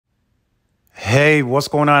Hey, what's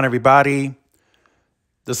going on, everybody?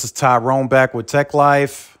 This is Tyrone back with Tech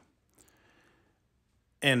Life.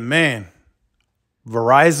 And man,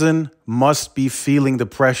 Verizon must be feeling the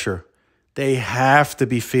pressure. They have to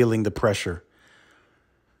be feeling the pressure.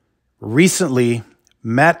 Recently,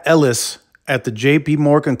 Matt Ellis at the JP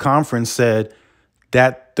Morgan conference said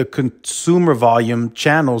that the consumer volume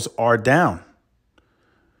channels are down.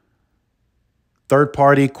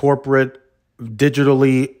 Third-party, corporate,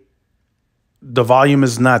 digitally, the volume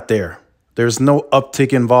is not there. There's no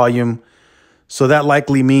uptick in volume. So that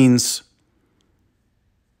likely means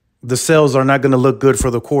the sales are not going to look good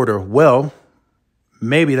for the quarter. Well,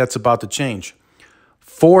 maybe that's about to change.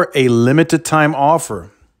 For a limited time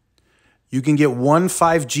offer, you can get one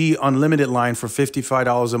 5G unlimited line for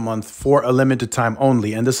 $55 a month for a limited time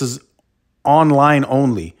only. And this is online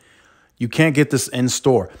only. You can't get this in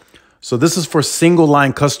store. So this is for single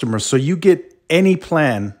line customers. So you get any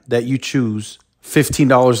plan that you choose,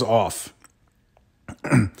 $15 off.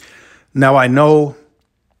 Now, I know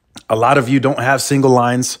a lot of you don't have single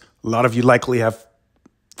lines. A lot of you likely have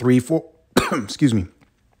three, four,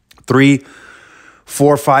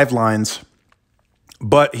 5 lines.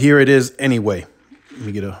 But here it is anyway. Let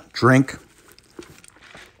me get a drink.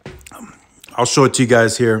 I'll show it to you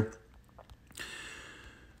guys here.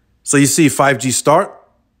 So you see 5G start,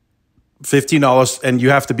 $15, and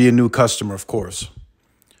you have to be a new customer, of course.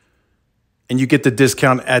 And you get the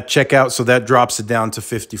discount at checkout, so that drops it down to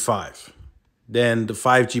 $55. Then the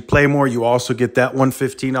 5G Play More, you also get that one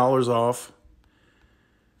 $15 off.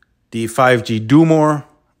 The 5G Do More,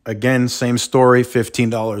 again, same story,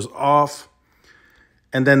 $15 off.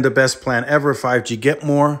 And then the best plan ever, 5G Get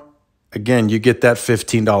More, again, you get that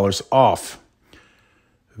 $15 off.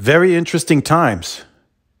 Very interesting times.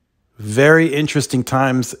 Very interesting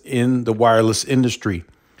times in the wireless industry.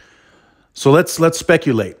 So let's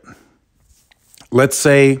speculate. Let's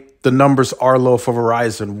say the numbers are low for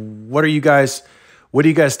Verizon. What do you guys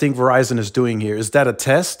think Verizon is doing here? Is that a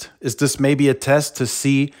test? Is this maybe a test to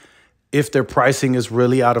see if their pricing is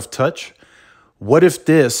really out of touch? What if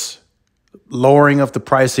this lowering of the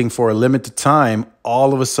pricing for a limited time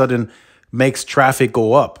all of a sudden makes traffic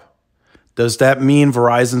go up? Does that mean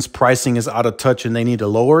Verizon's pricing is out of touch and they need to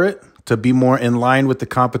lower it to be more in line with the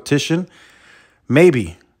competition?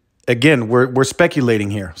 Maybe. Again, we're speculating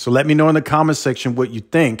here. So let me know in the comment section what you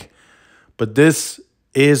think. But this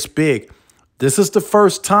is big. This is the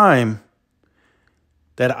first time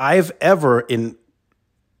that I've ever, in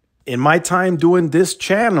my time doing this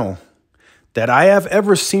channel, that I have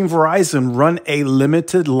ever seen Verizon run a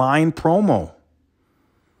limited line promo.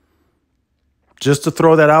 Just to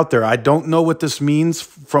throw that out there. I don't know what this means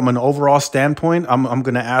from an overall standpoint. I'm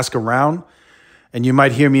going to ask around, and you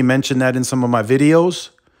might hear me mention that in some of my videos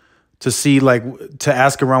to see, to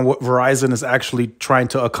ask around what Verizon is actually trying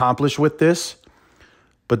to accomplish with this.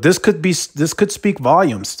 But this could speak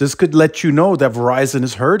volumes. This could let you know that Verizon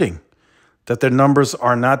is hurting, that their numbers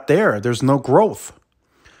are not there. There's no growth.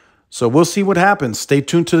 So we'll see what happens. Stay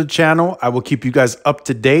tuned to the channel. I will keep you guys up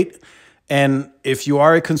to date. And if you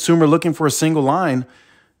are a consumer looking for a single line,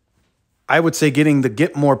 I would say getting the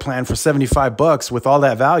Get More plan for $75 with all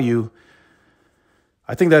that value,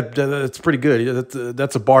 I think that's pretty good.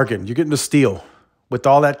 That's a bargain. You're getting a steal. With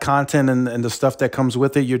all that content and the stuff that comes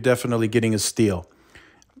with it, you're definitely getting a steal.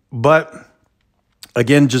 But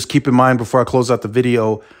again, just keep in mind before I close out the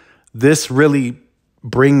video, this really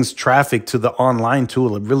brings traffic to the online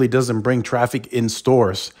tool. It really doesn't bring traffic in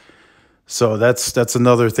stores. So that's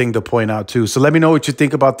another thing to point out too. So let me know what you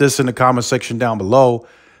think about this in the comment section down below.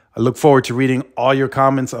 I look forward to reading all your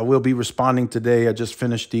comments. I will be responding today. I just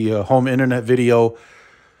finished the home internet video.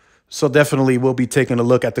 So definitely we'll be taking a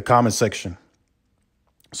look at the comment section.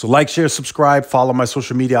 So like, share, subscribe, follow my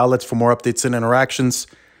social media outlets for more updates and interactions.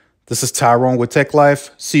 This is Tyrone with Tech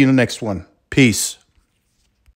Life. See you in the next one. Peace.